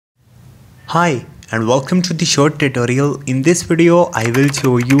Hi and welcome to the short tutorial. In this video I will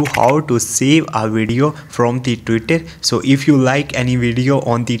show you how to save a video from the Twitter. So if you like any video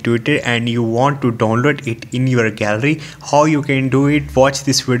on the Twitter and you want to download it in your gallery, how you can do it, watch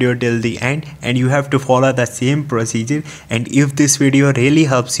this video till the end and you have to follow the same procedure. And if this video really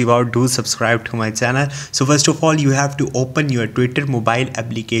helps you out, do subscribe to my channel. So first of all, you have to open your Twitter mobile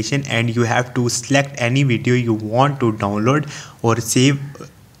application and you have to select any video you want to download or save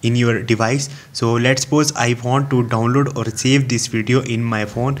in your device. So let's suppose I want to download or save this video in my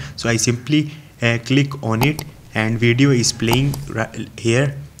phone. So I simply click on it and video is playing right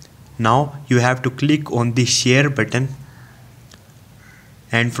here. Now you have to click on the share button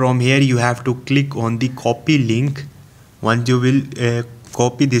and from here you have to click on the copy link. Once you will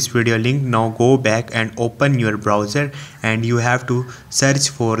copy this video link, now go back and open your browser and you have to search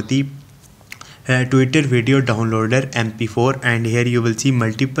for the Twitter video downloader MP4 and here you will see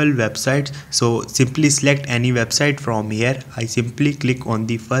multiple websites. So simply select any website from here. I simply click on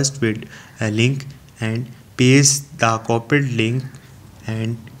the first link and paste the copied link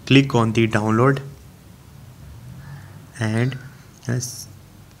and click on the download and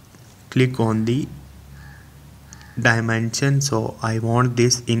click on the dimension. So I want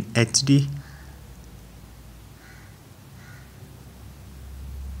this in HD.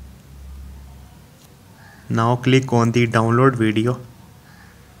 Now click on the download video.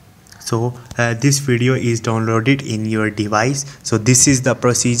 So this video is downloaded in your device. So this is the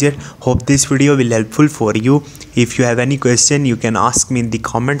procedure. Hope this video will helpful for you. If you have any question, you can ask me in the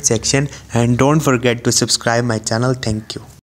comment section and don't forget to subscribe my channel. Thank you.